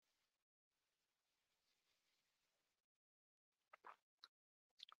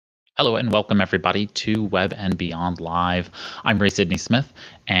Hello and welcome everybody to Web and Beyond Live. I'm Ray Sidney Smith,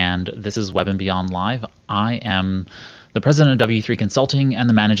 and this is Web and Beyond Live. I am the president of W3 Consulting and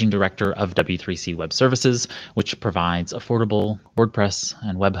the managing director of W3C Web Services, which provides affordable WordPress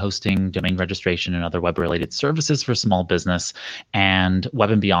and web hosting, domain registration, and other web-related services for small business. And Web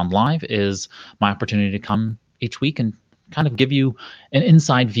and Beyond Live is my opportunity to come each week and kind of give you an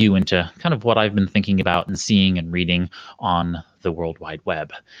inside view into kind of what I've been thinking about and seeing and reading on the World Wide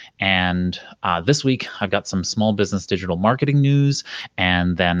Web. And this week, I've got some small business digital marketing news,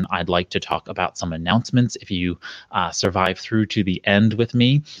 and then I'd like to talk about some announcements. If you survive through to the end with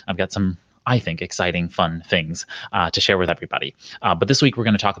me, I've got some, I think, exciting, fun things to share with everybody. But this week, we're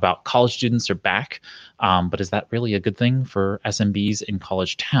going to talk about college students are back. But is that really a good thing for SMBs in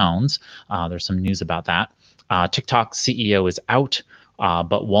college towns? There's some news about that. TikTok CEO is out,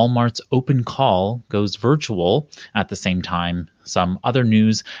 but Walmart's open call goes virtual at the same time. Some other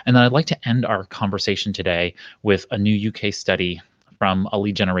news. And then I'd like to end our conversation today with a new UK study from a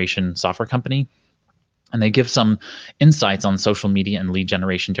lead generation software company. And they give some insights on social media and lead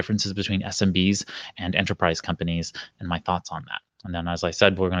generation differences between SMBs and enterprise companies and my thoughts on that. And then, as I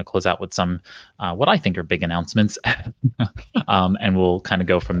said, we're going to close out with some what I think are big announcements, and we'll kind of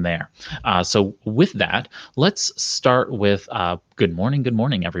go from there. So with that, let's start with good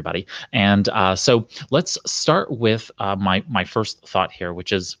morning, everybody. And so let's start with my first thought here,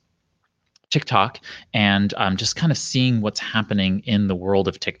 which is TikTok and just kind of seeing what's happening in the world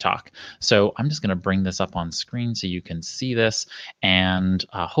of TikTok. So I'm just going to bring this up on screen so you can see this, and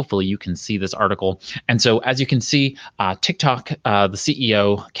hopefully you can see this article. And so as you can see, TikTok, the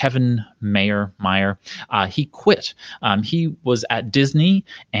CEO, Kevin Meyer, he quit. He was at Disney,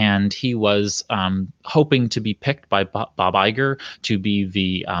 and he was hoping to be picked by Bob Iger to be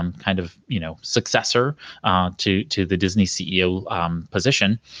the kind of successor to the Disney CEO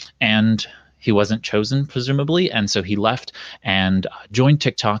position, and he wasn't chosen, presumably, and so he left and joined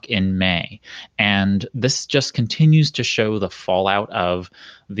TikTok in May. And this just continues to show the fallout of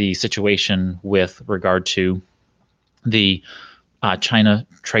the situation with regard to the China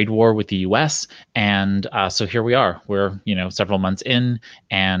trade war with the U.S. And so here we are. We're several months in,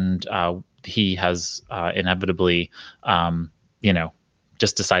 and he has inevitably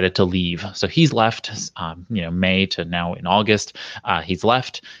just decided to leave. So he's left, May to now in August, he's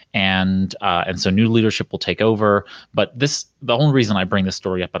left, and so new leadership will take over. But the only reason I bring this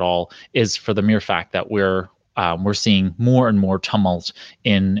story up at all is for the mere fact that we're seeing more and more tumult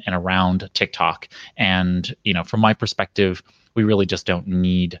in and around TikTok. And from my perspective, we really just don't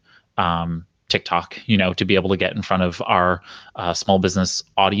need TikTok, to be able to get in front of our small business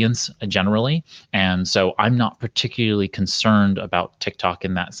audience generally. And so I'm not particularly concerned about TikTok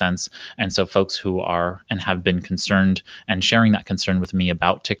in that sense. And so folks who are and have been concerned and sharing that concern with me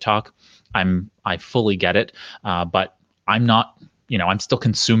about TikTok, I fully get it. But I'm not, I'm still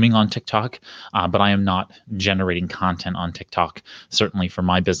consuming on TikTok, but I am not generating content on TikTok, certainly for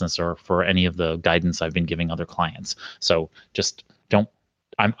my business or for any of the guidance I've been giving other clients. So just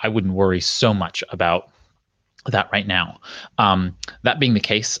I wouldn't worry so much about that right now. That being the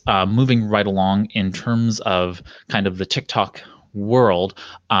case, moving right along in terms of kind of the TikTok world,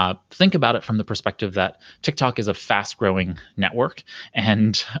 think about it from the perspective that TikTok is a fast-growing network,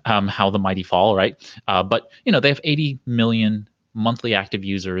 and how the mighty fall, right? But they have 80 million monthly active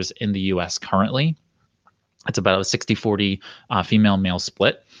users in the U.S. currently. It's about a 60-40 female-male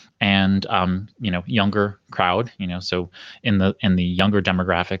split, and younger crowd. So in the younger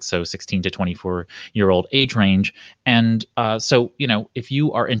demographics, so 16 to 24-year-old age range. And so if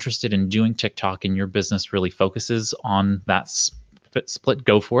you are interested in doing TikTok and your business really focuses on that split,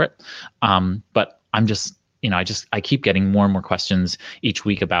 go for it. But I'm just I keep getting more and more questions each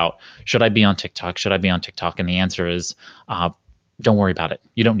week about, should I be on TikTok? Should I be on TikTok? And the answer is, don't worry about it.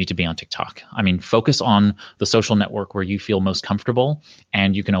 You don't need to be on TikTok. I mean, focus on the social network where you feel most comfortable,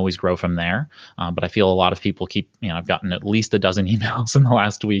 and you can always grow from there. But I feel a lot of people I've gotten at least a dozen emails in the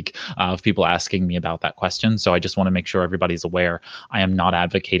last week of people asking me about that question. So I just want to make sure everybody's aware. I am not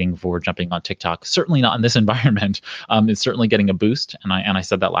advocating for jumping on TikTok. Certainly not in this environment. It's certainly getting a boost. And I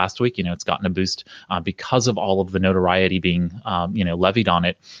said that last week, it's gotten a boost because of all of the notoriety being, levied on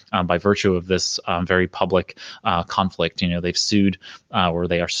it by virtue of this very public conflict. They've sued or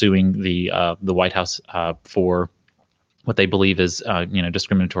they are suing the White House for what they believe is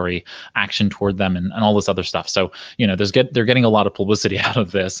discriminatory action toward them, and all this other stuff. So they're getting a lot of publicity out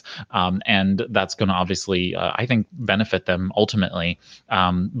of this, and that's going to obviously I think benefit them ultimately.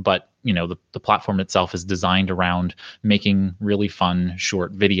 But the platform itself is designed around making really fun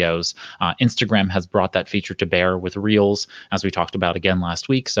short videos. Instagram has brought that feature to bear with Reels, as we talked about again last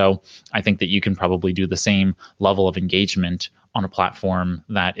week. So I think that you can probably do the same level of engagement on a platform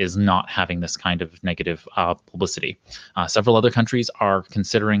that is not having this kind of negative publicity. Several other countries are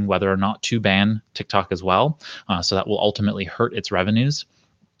considering whether or not to ban TikTok as well. So that will ultimately hurt its revenues.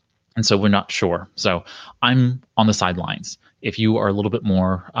 And so we're not sure. So I'm on the sidelines. If you are a little bit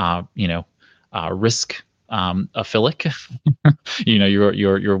more, risk aphilic,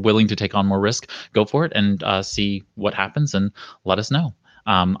 you're willing to take on more risk, go for it and see what happens and let us know.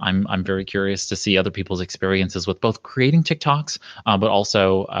 I'm very curious to see other people's experiences with both creating TikToks, but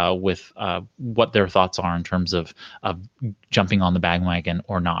also with what their thoughts are in terms of jumping on the bandwagon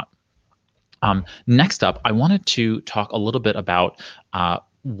or not. Next up, I wanted to talk a little bit about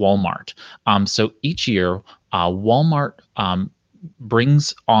Walmart. So each year, Walmart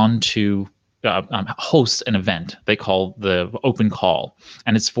brings on to hosts an event they call the Open Call,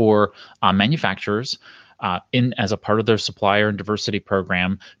 and it's for manufacturers as a part of their supplier and diversity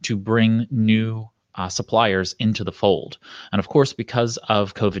program to bring new suppliers into the fold. And of course, because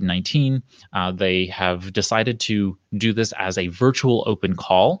of COVID-19, they have decided to do this as a virtual open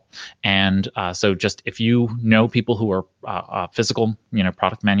call. And so just if you know people who are physical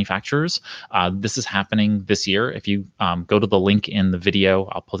product manufacturers, this is happening this year. If you go to the link in the video,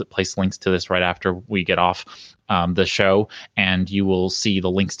 I'll place links to this right after we get off the show, and you will see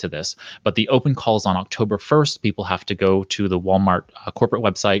the links to this. But the open call is on October 1st. People have to go to the Walmart corporate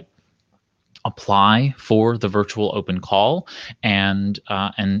website, apply for the virtual open call, and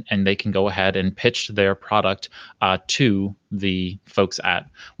they can go ahead and pitch their product to the folks at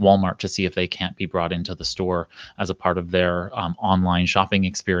Walmart to see if they can't be brought into the store as a part of their online shopping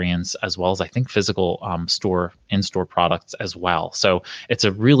experience, as well as I think physical in-store products as well. So it's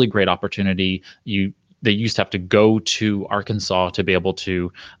a really great opportunity. They used to have to go to Arkansas to be able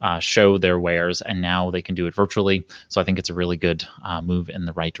to show their wares, and now they can do it virtually. So I think it's a really good move in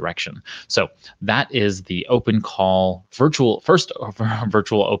the right direction. So that is the open call, first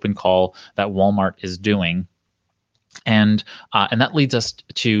virtual open call that Walmart is doing. And that leads us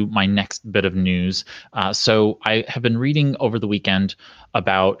to my next bit of news. So I have been reading over the weekend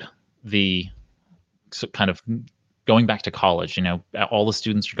about the kind of going back to college. All the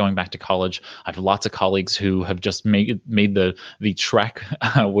students are going back to college. I have lots of colleagues who have just made the trek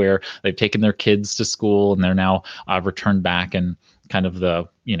where they've taken their kids to school and they're now returned back, and kind of the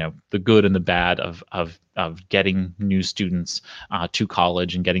good and the bad of getting new students to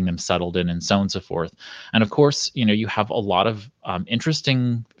college and getting them settled in, and so on and so forth. And of course, you have a lot of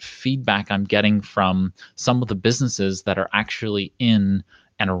interesting feedback I'm getting from some of the businesses that are actually in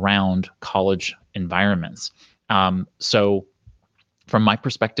and around college environments. So from my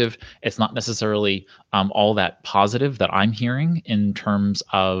perspective, it's not necessarily all that positive that I'm hearing in terms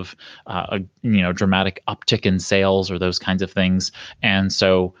of a dramatic uptick in sales or those kinds of things. And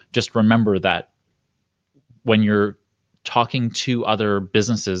so just remember that when you're talking to other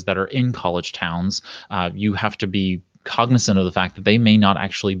businesses that are in college towns, you have to be cognizant of the fact that they may not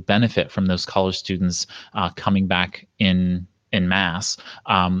actually benefit from those college students coming back in mass.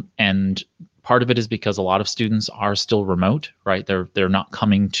 And part of it is because a lot of students are still remote, right? They're not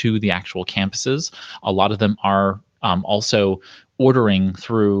coming to the actual campuses. A lot of them are also ordering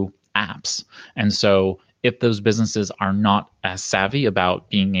through apps. And so if those businesses are not as savvy about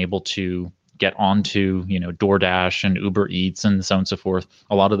being able to get onto DoorDash and Uber Eats and so on and so forth,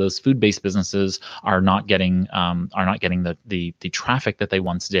 a lot of those food-based businesses are not getting the traffic that they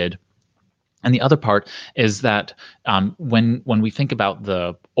once did. And the other part is that when we think about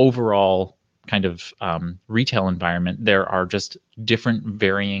the overall kind of retail environment, there are just different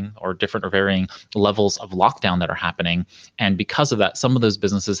or varying levels of lockdown that are happening. And because of that, some of those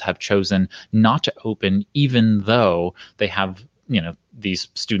businesses have chosen not to open, even though they have these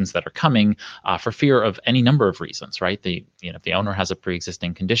students that are coming for fear of any number of reasons, right? If the owner has a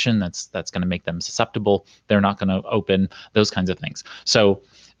pre-existing condition that's going to make them susceptible, they're not going to open, those kinds of things. So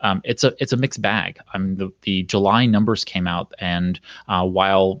it's a mixed bag. The July numbers came out, and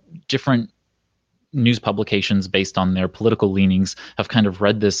while different news publications based on their political leanings have kind of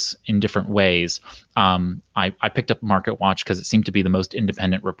read this in different ways, I picked up MarketWatch because it seemed to be the most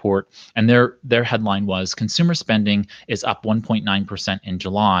independent report, and their headline was "Consumer Spending is up 1.9% in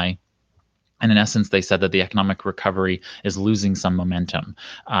July." And in essence, they said that the economic recovery is losing some momentum.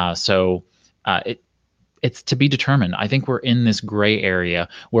 it's to be determined. I think we're in this gray area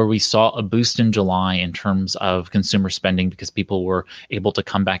where we saw a boost in July in terms of consumer spending because people were able to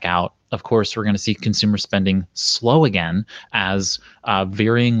come back out. Of course, we're going to see consumer spending slow again as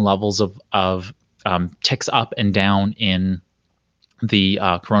varying levels of ticks up and down in the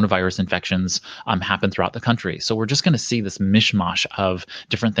coronavirus infections happen throughout the country. So we're just going to see this mishmash of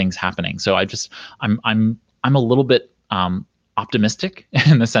different things happening. So I'm a little bit optimistic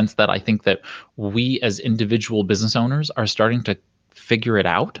in the sense that I think that we as individual business owners are starting to figure it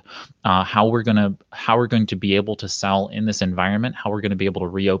out, how we're going to be able to sell in this environment, how we're going to be able to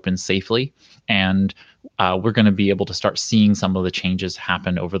reopen safely, and we're going to be able to start seeing some of the changes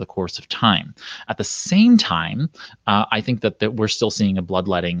happen over the course of time. At the same time, I think that we're still seeing a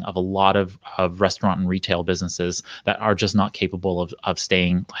bloodletting of a lot of restaurant and retail businesses that are just not capable of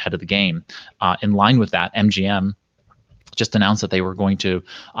staying ahead of the game. In line with that, MGM just announced that they were going to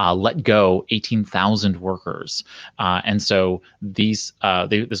let go 18,000 workers. And so this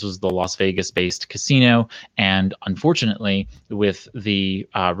was the Las Vegas-based casino. And unfortunately, with the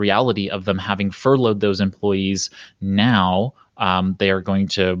reality of them having furloughed those employees, now they are going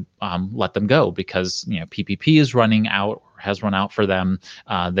to let them go because PPP is running out, has run out for them.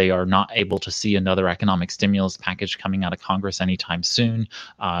 They are not able to see another economic stimulus package coming out of Congress anytime soon.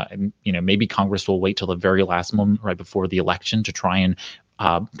 Maybe Congress will wait till the very last moment right before the election to try and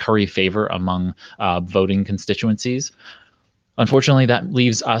curry favor among voting constituencies. Unfortunately, that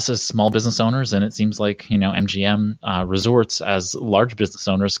leaves us as small business owners, and it seems like MGM Resorts as large business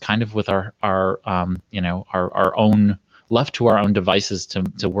owners, kind of with our own, left to our own devices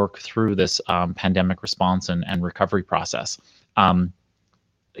to work through this pandemic response and recovery process.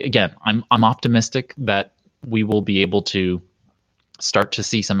 Again, I'm optimistic that we will be able to start to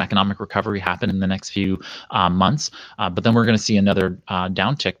see some economic recovery happen in the next few months, but then we're going to see another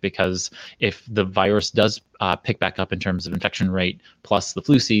downtick because if the virus does pick back up in terms of infection rate plus the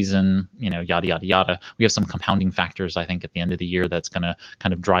flu season, yada yada yada, we have some compounding factors I think at the end of the year that's going to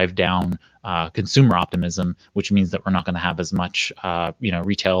kind of drive down consumer optimism, which means that we're not going to have as much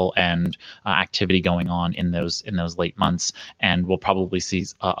retail and activity going on in those late months, and we'll probably see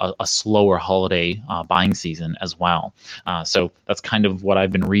a slower holiday buying season as well. So that's kind of what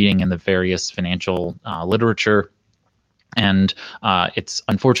I've been reading in the various financial literature. And it's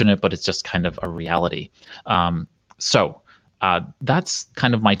unfortunate, but it's just kind of a reality. So that's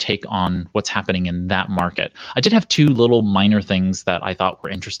kind of my take on what's happening in that market. I did have two little minor things that I thought were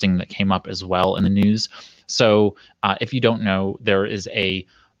interesting that came up as well in the news. So if you don't know, there is a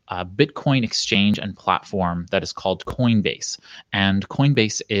Bitcoin exchange and platform that is called Coinbase, and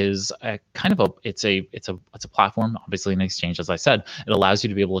Coinbase is a platform, obviously an exchange. As I said, it allows you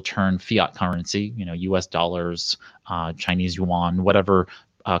to be able to turn fiat currency, U.S. dollars, Chinese yuan, whatever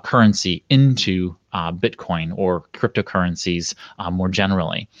currency into Bitcoin or cryptocurrencies more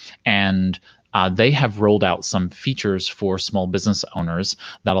generally, and they have rolled out some features for small business owners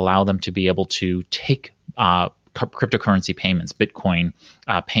that allow them to be able to take cryptocurrency payments, Bitcoin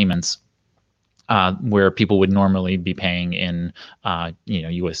payments, where people would normally be paying in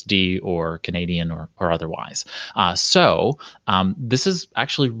USD or Canadian or otherwise. So this is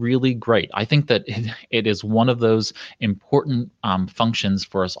actually really great. I think that it is one of those important functions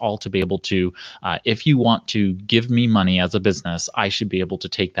for us all to be able to, if you want to give me money as a business, I should be able to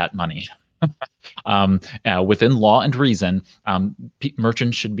take that money. Within law and reason,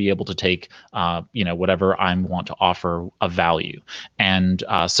 merchants should be able to take, whatever I want to offer of value. And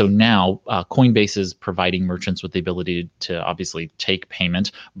so now Coinbase is providing merchants with the ability to obviously take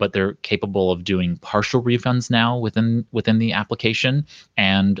payment, but they're capable of doing partial refunds now within the application,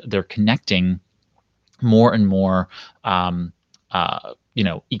 and they're connecting more and more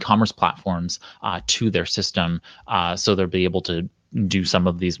e-commerce platforms to their system, so they'll be able to do some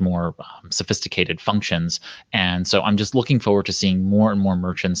of these more sophisticated functions. And so I'm just looking forward to seeing more and more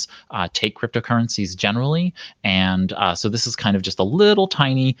merchants take cryptocurrencies generally. And so this is kind of just a little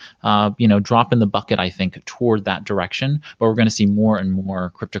tiny, drop in the bucket, I think, toward that direction. But we're going to see more and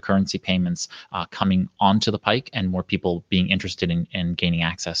more cryptocurrency payments coming onto the pike and more people being interested in gaining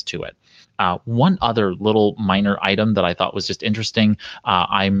access to it. One other little minor item that I thought was just interesting,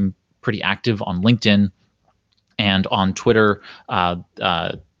 I'm pretty active on LinkedIn and on Twitter.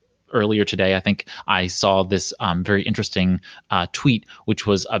 Earlier today, I think I saw this very interesting tweet, which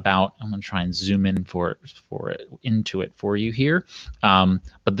was about. I'm going to try and zoom in into it for you here. But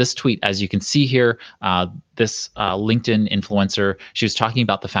this tweet, as you can see here, this LinkedIn influencer, she was talking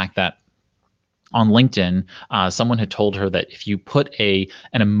about the fact that on LinkedIn, someone had told her that if you put an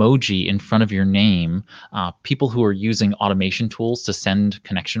emoji in front of your name, people who are using automation tools to send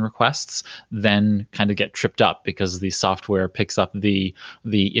connection requests then kind of get tripped up because the software picks up the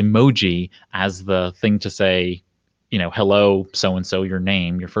emoji as the thing to say, hello, so and so, your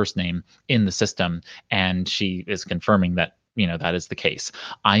name, your first name in the system, and she is confirming that that is the case.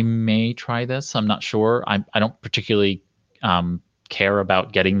 I may try this. I'm not sure. I don't particularly care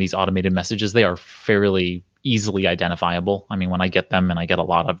about getting these automated messages. They are fairly easily identifiable. I mean, when I get them, and I get a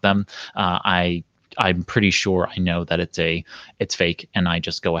lot of them, I'm pretty sure I know that it's fake, and I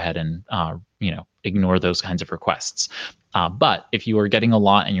just go ahead and ignore those kinds of requests. But if you are getting a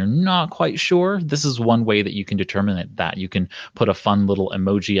lot and you're not quite sure, this is one way that you can determine it, that you can put a fun little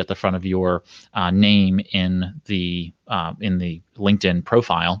emoji at the front of your name in the LinkedIn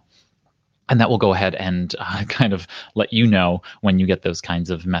profile. And that will go ahead and kind of let you know when you get those kinds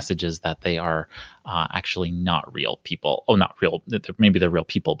of messages that they are actually not real people. Oh, not real. Maybe they're real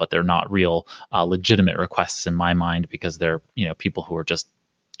people, but they're not real legitimate requests in my mind, because they're people who are just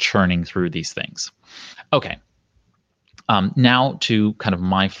churning through these things. Okay. Now to kind of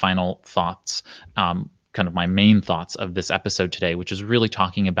my final thoughts. Kind of my main thoughts of this episode today, which is really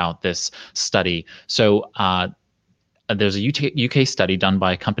talking about this study. So there's a UK study done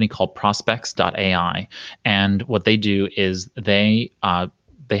by a company called Prospects.ai, and what they do is they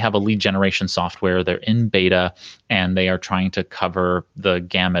have a lead generation software. They're in beta, and they are trying to cover the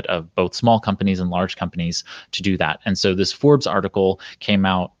gamut of both small companies and large companies to do that. And so this Forbes article came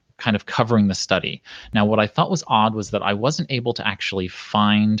out kind of covering the study. Now, what I thought was odd was that I wasn't able to actually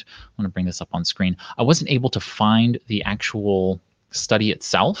find, I'm going to bring this up on screen, I wasn't able to find the actual study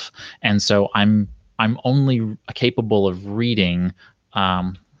itself. And so I'm only capable of reading.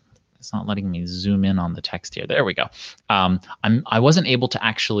 It's not letting me zoom in on the text here. There we go. I wasn't able to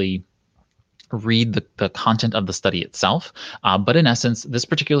actually read the content of the study itself, but in essence, this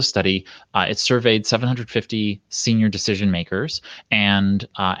particular study, it surveyed 750 senior decision makers, and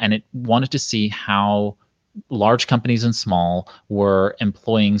it wanted to see how large companies and small were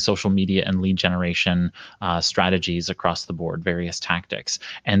employing social media and lead generation strategies across the board, various tactics.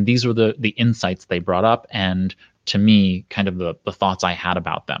 And these were the insights they brought up, and to me, kind of the thoughts I had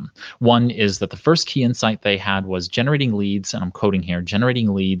about them. One is that the first key insight they had was generating leads, and I'm quoting here,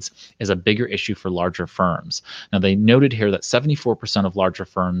 generating leads is a bigger issue for larger firms. Now, they noted here that 74% of larger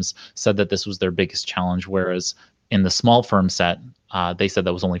firms said that this was their biggest challenge, whereas in the small firm set, they said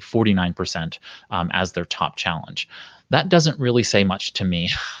that was only 49% as their top challenge. That doesn't really say much to me.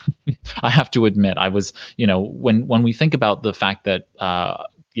 I have to admit, I was, when we think about the fact that,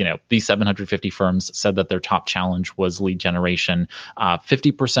 these 750 firms said that their top challenge was lead generation,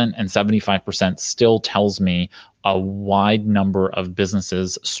 50% and 75% still tells me a wide number of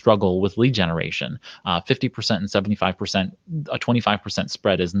businesses struggle with lead generation. 50% and 75%, a 25%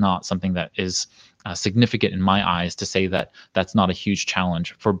 spread is not something that is significant in my eyes to say that that's not a huge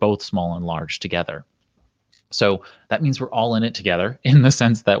challenge for both small and large together. So that means we're all in it together, in the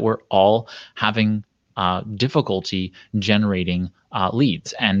sense that we're all having difficulty generating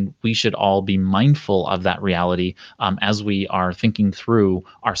leads, and we should all be mindful of that reality as we are thinking through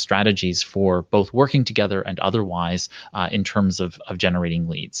our strategies for both working together and otherwise in terms of generating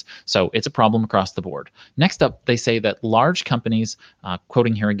leads. So it's a problem across the board. Next up, they say that large companies,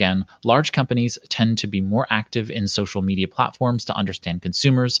 quoting here again, large companies tend to be more active in social media platforms to understand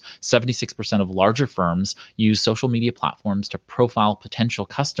consumers. 76% of larger firms use social media platforms to profile potential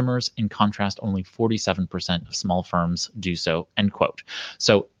customers. In contrast, only 47% of small firms do so, end quote.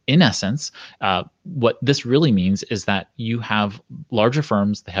 So in essence, what this really means is that you have larger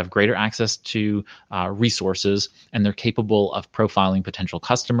firms, they have greater access to resources, and they're capable of profiling potential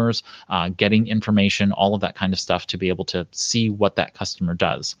customers, getting information, all of that kind of stuff to be able to see what that customer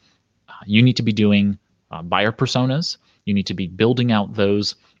does. You need to be doing buyer personas. You need to be building out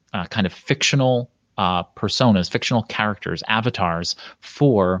those kind of fictional personas, fictional characters, avatars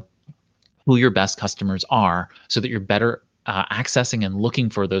for who your best customers are, so that you're better accessing and looking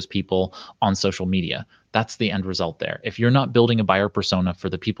for those people on social media. That's the end result there. If you're not building a buyer persona for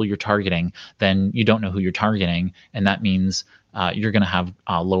the people you're targeting, then you don't know who you're targeting, and that means you're going to have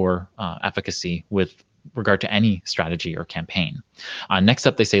lower efficacy with regard to any strategy or campaign. Next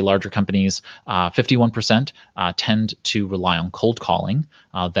up, they say larger companies, 51% tend to rely on cold calling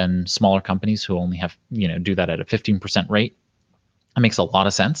than smaller companies who only have, do that at a 15% rate. It makes a lot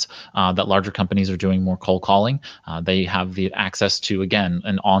of sense that larger companies are doing more cold calling. They have the access to, again,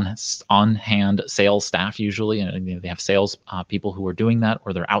 an on-hand sales staff usually, and they have sales people who are doing that,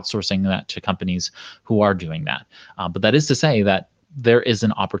 or they're outsourcing that to companies who are doing that. But that is to say that there is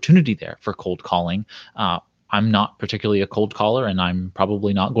an opportunity there for cold calling. I'm not particularly a cold caller, and I'm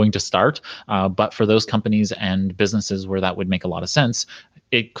probably not going to start. But for those companies and businesses where that would make a lot of sense,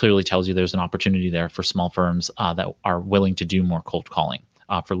 it clearly tells you there's an opportunity there for small firms that are willing to do more cold calling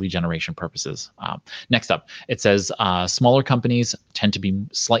for lead generation purposes. Next up, it says smaller companies tend to be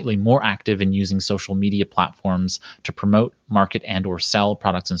slightly more active in using social media platforms to promote, market, and/or sell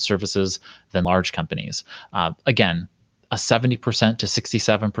products and services than large companies. Again, a 70% to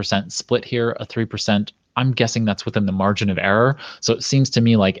 67% split here, a 3%. I'm guessing that's within the margin of error. So it seems to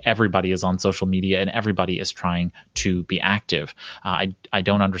me like everybody is on social media and everybody is trying to be active. I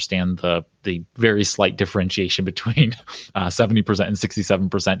don't understand the very slight differentiation between 70% and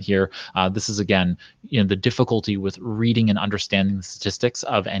 67% here. This is, again, the difficulty with reading and understanding the statistics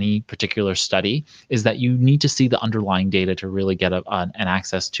of any particular study is that you need to see the underlying data to really get an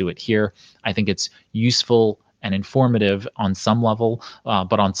access to it here. I think it's useful and informative on some level,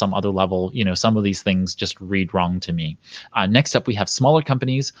 but on some other level, some of these things just read wrong to me. Next up, we have smaller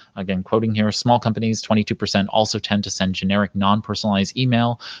companies. Again, quoting here, small companies, 22% also tend to send generic non-personalized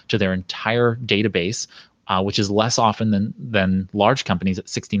email to their entire database, which is less often than large companies at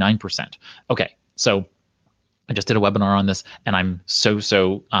 69%. Okay, so I just did a webinar on this, and I'm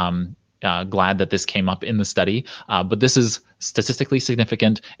so glad that this came up in the study, but this is statistically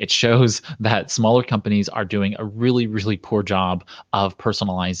significant. It shows that smaller companies are doing a really, really poor job of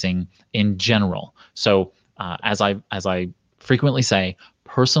personalizing in general. So as I frequently say,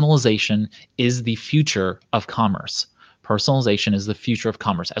 personalization is the future of commerce. Personalization is the future of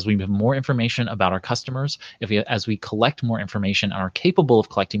commerce. As we have more information about our customers, as we collect more information and are capable of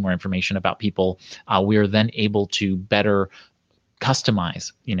collecting more information about people, we are then able to better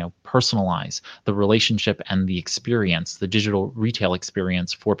customize, personalize the relationship and the experience, the digital retail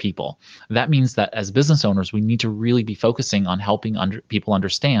experience for people. That means that as business owners, we need to really be focusing on helping people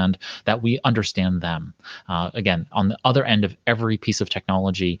understand that we understand them. Again, on the other end of every piece of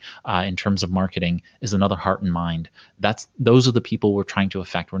technology in terms of marketing is another heart and mind. Those are the people we're trying to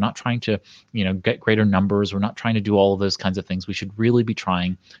affect. We're not trying to, get greater numbers. We're not trying to do all of those kinds of things. We should really be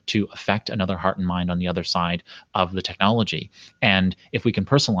trying to affect another heart and mind on the other side of the technology. And if we can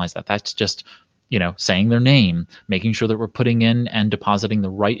personalize that, that's just, saying their name, making sure that we're putting in and depositing the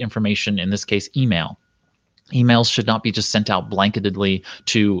right information, in this case, email. Emails should not be just sent out blanketedly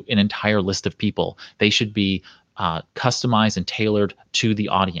to an entire list of people. They should be customized and tailored to the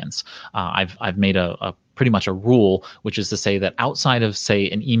audience. I've made a pretty much a rule, which is to say that outside of, say,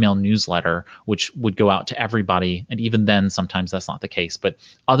 an email newsletter, which would go out to everybody, and even then sometimes that's not the case, but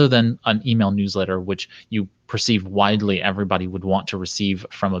other than an email newsletter, which you perceive widely everybody would want to receive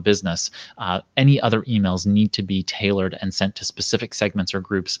from a business, any other emails need to be tailored and sent to specific segments or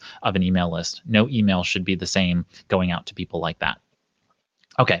groups of an email list. No email should be the same going out to people like that.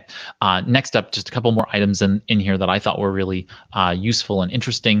 Okay, next up, just a couple more items in here that I thought were really useful and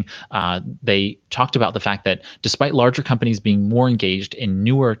interesting. They talked about the fact that despite larger companies being more engaged in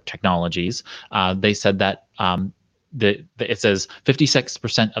newer technologies, they said that it says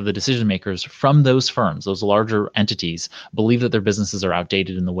 56% of the decision makers from those firms, those larger entities, believe that their businesses are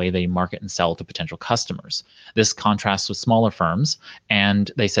outdated in the way they market and sell to potential customers. This contrasts with smaller firms,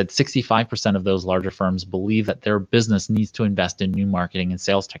 and they said 65% of those larger firms believe that their business needs to invest in new marketing and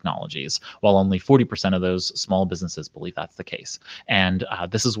sales technologies, while only 40% of those small businesses believe that's the case. And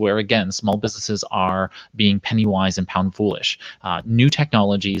this is where, again, small businesses are being penny wise and pound foolish. New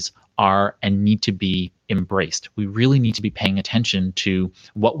technologies are and need to be embraced. We really need to be paying attention to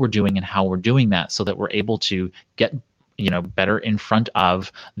what we're doing and how we're doing that, so that we're able to get better in front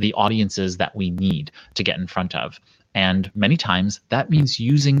of the audiences that we need to get in front of. And many times that means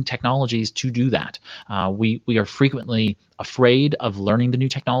using technologies to do that. We are frequently afraid of learning the new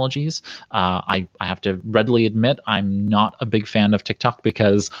technologies. I have to readily admit I'm not a big fan of TikTok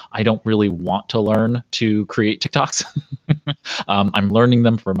because I don't really want to learn to create TikToks. I'm learning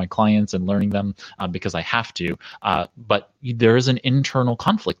them for my clients and learning them because I have to. But there is an internal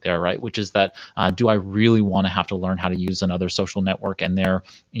conflict there, right? Which is that do I really want to have to learn how to use another social network and their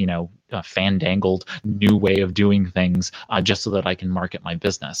fandangled new way of doing things just so that I can market my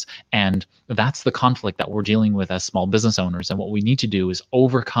business? And that's the conflict that we're dealing with as small business owners. And what we need to do is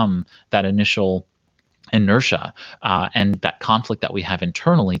overcome that initial inertia and that conflict that we have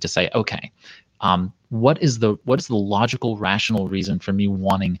internally to say, okay, what is the logical, rational reason for me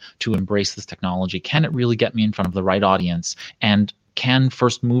wanting to embrace this technology? Can it really get me in front of the right audience? And can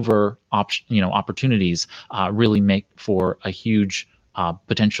first mover opportunities really make for a huge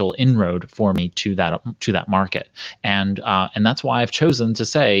potential inroad for me to that market, and that's why I've chosen to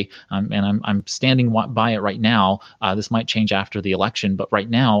say, and I'm standing by it right now. This might change after the election, but right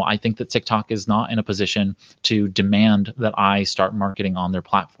now I think that TikTok is not in a position to demand that I start marketing on their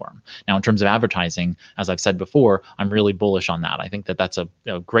platform. Now, in terms of advertising, as I've said before, I'm really bullish on that. I think that that's a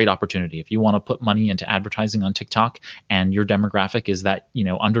great opportunity. If you want to put money into advertising on TikTok and your demographic is that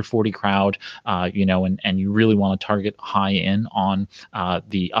under 40 crowd, and you really want to target high in on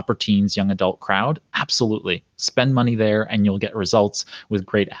the upper teens, young adult crowd, absolutely spend money there and you'll get results with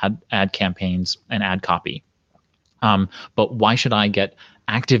great ad campaigns and ad copy. But why should I get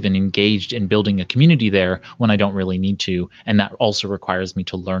active and engaged in building a community there when I don't really need to? And that also requires me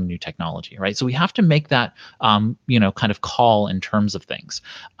to learn new technology, right? So we have to make that, kind of call in terms of things.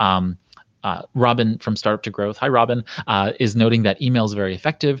 Robin from Startup to Growth, hi Robin, is noting that email is very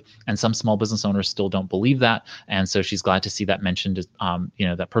effective, and some small business owners still don't believe that, and so she's glad to see that mentioned.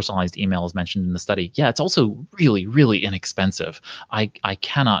 That personalized email is mentioned in the study. Yeah, it's also really, really inexpensive. I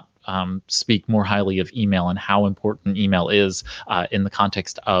cannot speak more highly of email and how important email is in the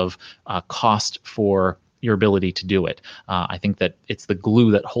context of cost for your ability to do it. I think that it's the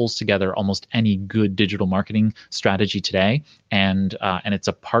glue that holds together almost any good digital marketing strategy today, and it's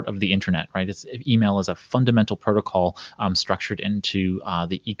a part of the internet, right? Email is a fundamental protocol structured into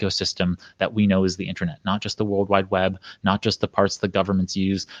the ecosystem that we know is the internet, not just the World Wide Web, not just the parts the governments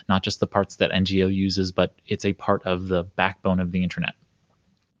use, not just the parts that NGO uses, but it's a part of the backbone of the internet.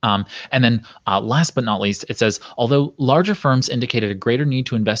 And then last but not least, it says, although larger firms indicated a greater need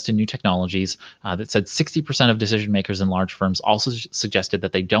to invest in new technologies, that said 60% of decision makers in large firms also suggested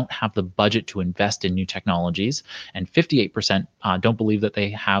that they don't have the budget to invest in new technologies, and 58% don't believe that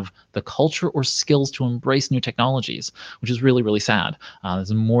they have the culture or skills to embrace new technologies, which is really, really sad.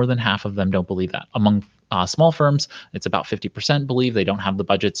 There's more than half of them don't believe that. Among small firms, it's about 50% believe they don't have the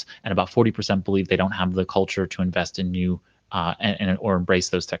budgets, and about 40% believe they don't have the culture to invest in new or embrace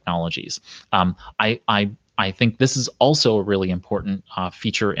those technologies. I think this is also a really important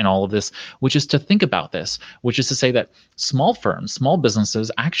feature in all of this, which is to think about this, which is to say that small firms, small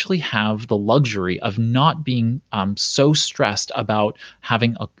businesses actually have the luxury of not being so stressed about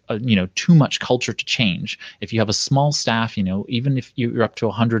having too much culture to change. If you have a small staff, even if you're up to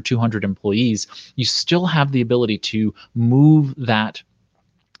 100, 200 employees, you still have the ability to move that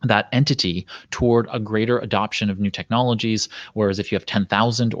entity toward a greater adoption of new technologies, whereas if you have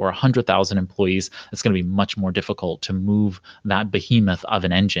 10,000 or 100,000 employees, it's going to be much more difficult to move that behemoth of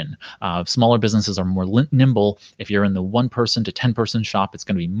an engine. Smaller businesses are more nimble. If you're in the 1 person to 10 person shop, it's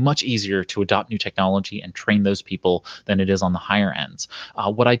going to be much easier to adopt new technology and train those people than it is on the higher ends.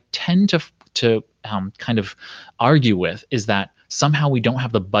 What I tend to kind of argue with is that somehow we don't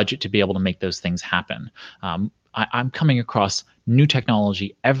have the budget to be able to make those things happen. I'm coming across new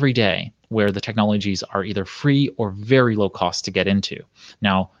technology every day where the technologies are either free or very low cost to get into.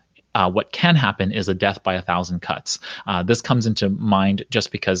 Now, what can happen is a death by 1,000 cuts. This comes into mind just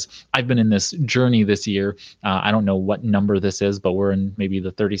because I've been in this journey this year. I don't know what number this is, but we're in maybe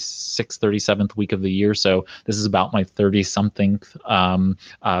the 36th, 37th week of the year. So this is about my 30-something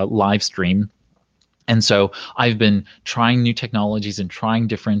live stream. And so I've been trying new technologies and trying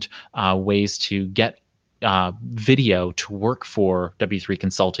different ways to get video to work for W3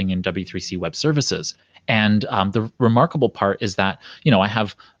 Consulting and W3C Web Services. And the remarkable part is that, I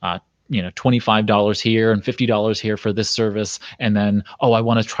have $25 here and $50 here for this service, and then I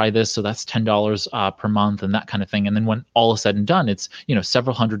want to try this, so that's $10 per month and that kind of thing. And then when all is said and done, it's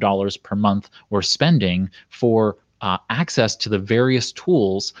several $100s per month we're spending for access to the various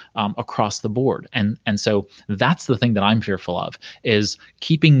tools across the board. And so that's the thing that I'm fearful of, is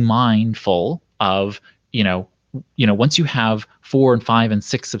keeping mindful of once you have 4 and 5 and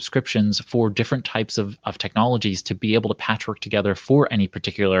 6 subscriptions for different types of technologies to be able to patchwork together for any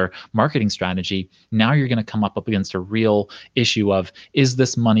particular marketing strategy, now you're going to come up against a real issue of, is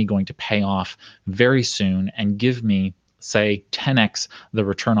this money going to pay off very soon and give me, say, 10x the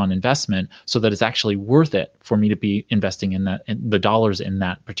return on investment, so that it's actually worth it for me to be investing in the dollars in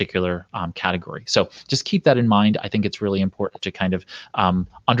that particular category. So just keep that in mind. I think it's really important to kind of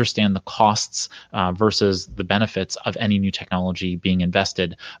understand the costs versus the benefits of any new technology being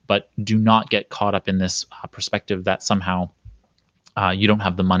invested, but do not get caught up in this perspective that somehow you don't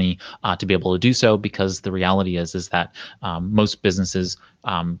have the money to be able to do so, because the reality is that most businesses,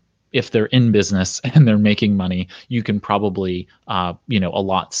 if they're in business and they're making money, you can probably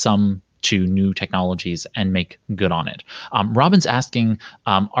allot some to new technologies and make good on it. Robin's asking,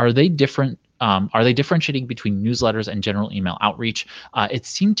 are they different are they differentiating between newsletters and general email outreach? It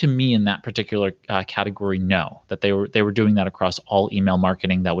seemed to me in that particular category, no, that they were doing that across all email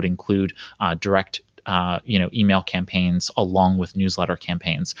marketing. That would include direct email campaigns along with newsletter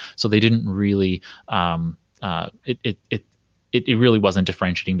campaigns. So they didn't really it really wasn't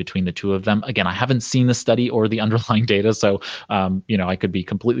differentiating between the two of them. Again, I haven't seen the study or the underlying data, so I could be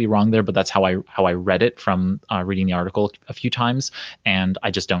completely wrong there. But that's how I read it from reading the article a few times, and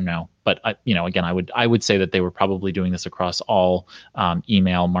I just don't know. But again, I would say that they were probably doing this across all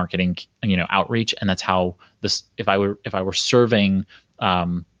email marketing, outreach, and that's how this. If I were surveying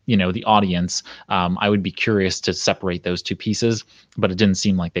the audience, I would be curious to separate those two pieces, but it didn't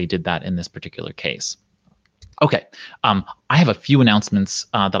seem like they did that in this particular case. Okay, I have a few announcements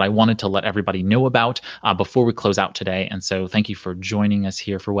that I wanted to let everybody know about before we close out today. And so thank you for joining us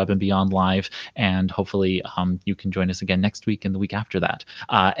here for Web and Beyond Live. And hopefully you can join us again next week and the week after that.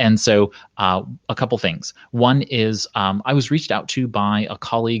 And so a couple things. One is I was reached out to by a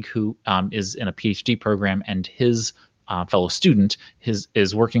colleague who is in a PhD program, and his fellow student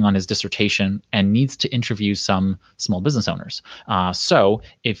is working on his dissertation and needs to interview some small business owners. So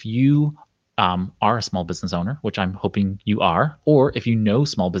if you are a small business owner, which I'm hoping you are, or if you know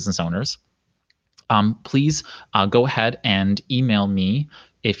small business owners, please go ahead and email me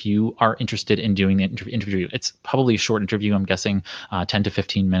if you are interested in doing the interview. It's probably a short interview, I'm guessing 10 to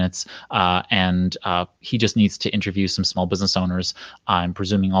 15 minutes, and he just needs to interview some small business owners. I'm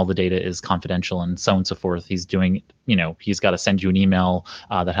presuming all the data is confidential and so on and so forth. He's doing, he's got to send you an email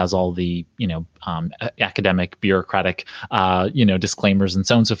that has all the, academic, bureaucratic, disclaimers and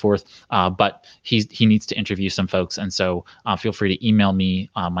so on and so forth. But he needs to interview some folks, and so feel free to email me.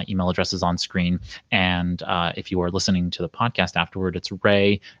 My email address is on screen, and if you are listening to the podcast afterward, it's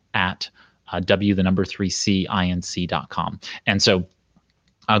ray@w3cinc.com. And so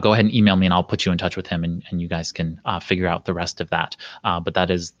go ahead and email me, and I'll put you in touch with him, and you guys can figure out the rest of that. But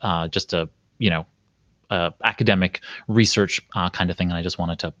that is just a academic research kind of thing, and I just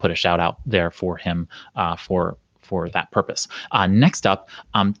wanted to put a shout out there for him for that purpose. Next up,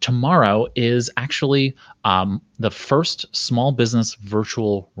 tomorrow is actually the first small business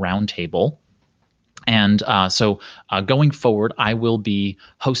virtual roundtable. And so going forward, I will be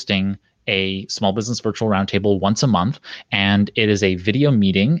hosting a small business virtual roundtable once a month, and it is a video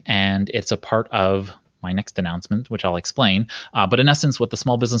meeting, and it's a part of my next announcement, which I'll explain. But in essence, what the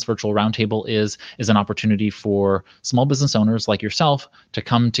Small Business Virtual Roundtable is an opportunity for small business owners like yourself to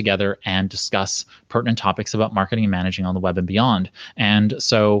come together and discuss pertinent topics about marketing and managing on the web and beyond. And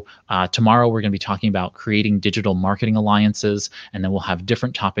so tomorrow we're going to be talking about creating digital marketing alliances, and then we'll have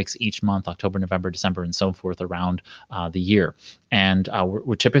different topics each month, October, November, December, and so forth around the year. And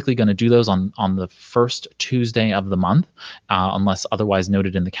we're typically going to do those on the first Tuesday of the month, unless otherwise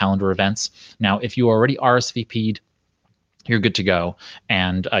noted in the calendar events. Now, if you already RSVP'd, you're good to go,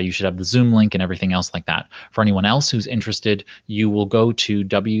 and you should have the Zoom link and everything else like that. For anyone else who's interested, you will go to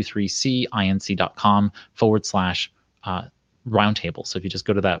w3cinc.com/roundtable. So if you just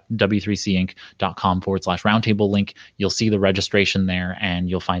go to that w3cinc.com/roundtable link, you'll see the registration there, and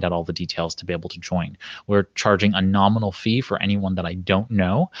you'll find out all the details to be able to join. We're charging a nominal fee for anyone that I don't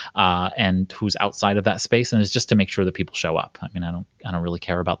know and who's outside of that space, and it's just to make sure that people show up. I mean, I don't really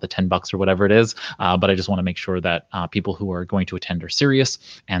care about the $10 or whatever it is, but I just want to make sure that people who are going to attend are serious,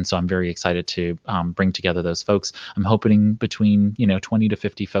 and so I'm very excited to bring together those folks. I'm hoping between 20 to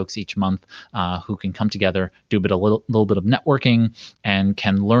 50 folks each month who can come together, do a little bit of networking, and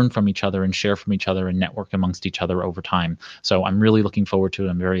can learn from each other and share from each other and network amongst each other over time. So I'm really looking forward to it.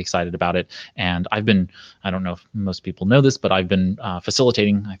 I'm very excited about it. And I don't know if most people know this, but I've been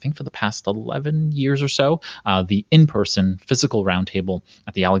facilitating, I think for the past 11 years or so, the in-person physical roundtable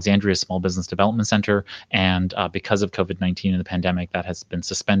at the Alexandria Small Business Development Center. And because of COVID-19 and the pandemic, that has been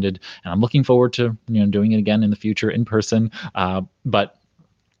suspended. And I'm looking forward to doing it again in the future in person. But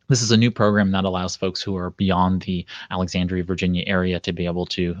this is a new program that allows folks who are beyond the Alexandria, Virginia area to be able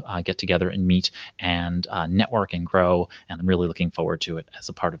to get together and meet and network and grow. And I'm really looking forward to it as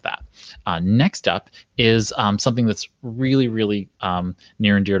a part of that. Next up is something that's really, really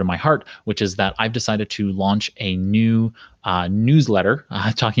near and dear to my heart, which is that I've decided to launch a new newsletter,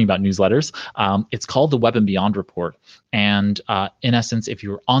 talking about newsletters. It's called the Web and Beyond Report. And in essence, if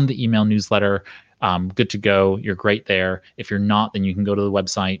you're on the email newsletter, good to go. You're great there. If you're not, then you can go to the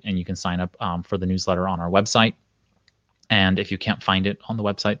website and you can sign up for the newsletter on our website. And if you can't find it on the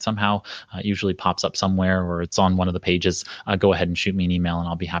website somehow, it usually pops up somewhere or it's on one of the pages, go ahead and shoot me an email and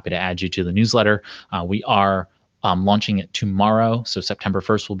I'll be happy to add you to the newsletter. We are launching it tomorrow. So September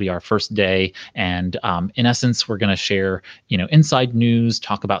 1st will be our first day. And in essence, we're going to share, inside news,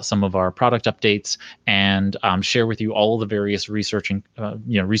 talk about some of our product updates, and share with you all of the various researching,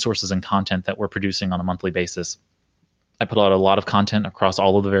 resources and content that we're producing on a monthly basis. I put out a lot of content across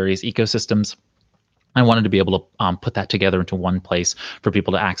all of the various ecosystems. I wanted to be able to put that together into one place for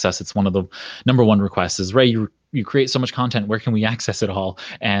people to access. It's one of the number one requests is, Ray, you create so much content. Where can we access it all?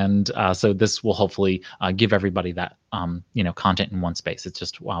 And so this will hopefully give everybody that content in one space. It's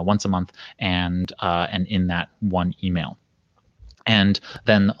just once a month and in that one email. And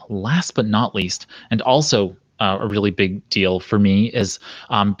then last but not least, and also a really big deal for me is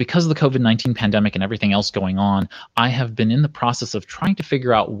because of the COVID-19 pandemic and everything else going on, I have been in the process of trying to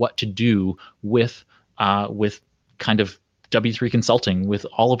figure out what to do with kind of W3 Consulting, with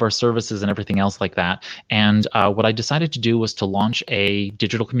all of our services and everything else like that. And what I decided to do was to launch a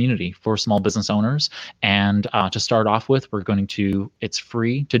digital community for small business owners. And to start off with, it's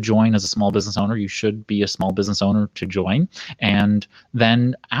free to join as a small business owner. You should be a small business owner to join. And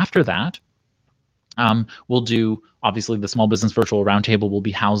then after that, we'll do, obviously, the Small Business Virtual Roundtable will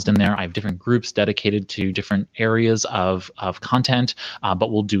be housed in there. I have different groups dedicated to different areas of content,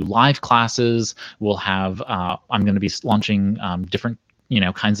 but we'll do live classes. We'll have, I'm going to be launching different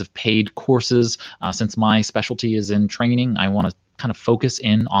kinds of paid courses. Since my specialty is in training, I want to kind of focus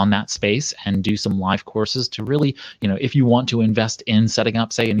in on that space and do some live courses to really, if you want to invest in setting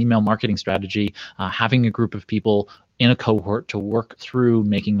up, say, an email marketing strategy, having a group of people in a cohort to work through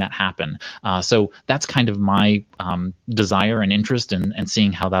making that happen. So that's kind of my desire and interest in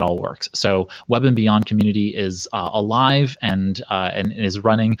seeing how that all works. So Web and Beyond community is alive and is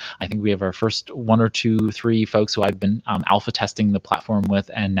running. I think we have our first 1 or 2, 3 folks who I've been alpha testing the platform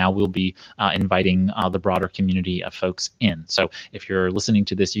with, and now we'll be inviting the broader community of folks in. So if you're listening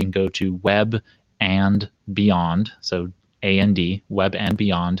to this, you can go to Web and Beyond, so A&D, Web and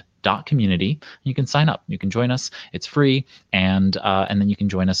Beyond .community. You can sign up. You can join us. It's free, and then you can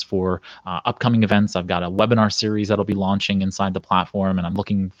join us for upcoming events. I've got a webinar series that'll be launching inside the platform, and I'm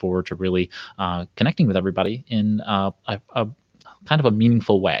looking forward to really connecting with everybody in a kind of a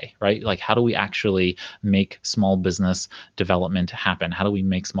meaningful way, right? Like, how do we actually make small business development happen? How do we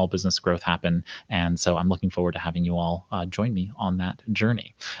make small business growth happen? And so I'm looking forward to having you all join me on that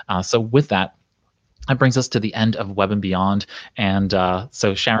journey. So with that brings us to the end of Web and Beyond. And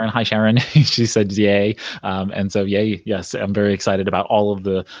so Sharon, hi Sharon, she said yay. And so yay, yes, I'm very excited about all of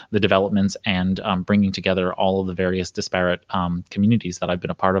the developments and bringing together all of the various disparate communities that I've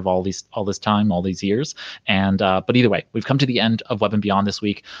been a part of all this time, all these years. And but either way, we've come to the end of Web and Beyond this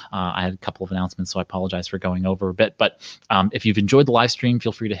week. I had a couple of announcements, so I apologize for going over a bit. But if you've enjoyed the live stream,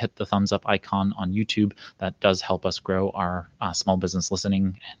 feel free to hit the thumbs up icon on YouTube. That does help us grow our small business listening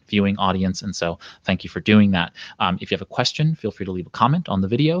and viewing audience. And so thank you for doing that. If you have a question, feel free to leave a comment on the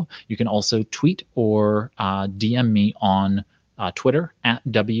video. You can also tweet or DM me on Twitter at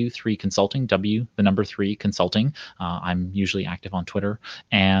W3 Consulting, W, the number 3 Consulting. I'm usually active on Twitter.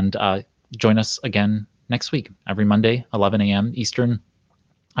 And join us again next week, every Monday, 11 a.m. Eastern.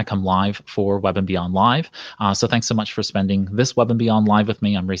 I come live for Web and Beyond Live. So thanks so much for spending this Web and Beyond Live with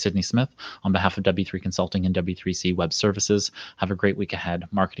me. I'm Ray Sidney Smith on behalf of W3 Consulting and W3C Web Services. Have a great week ahead,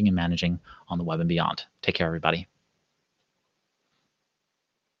 marketing and managing on the Web and Beyond. Take care, everybody.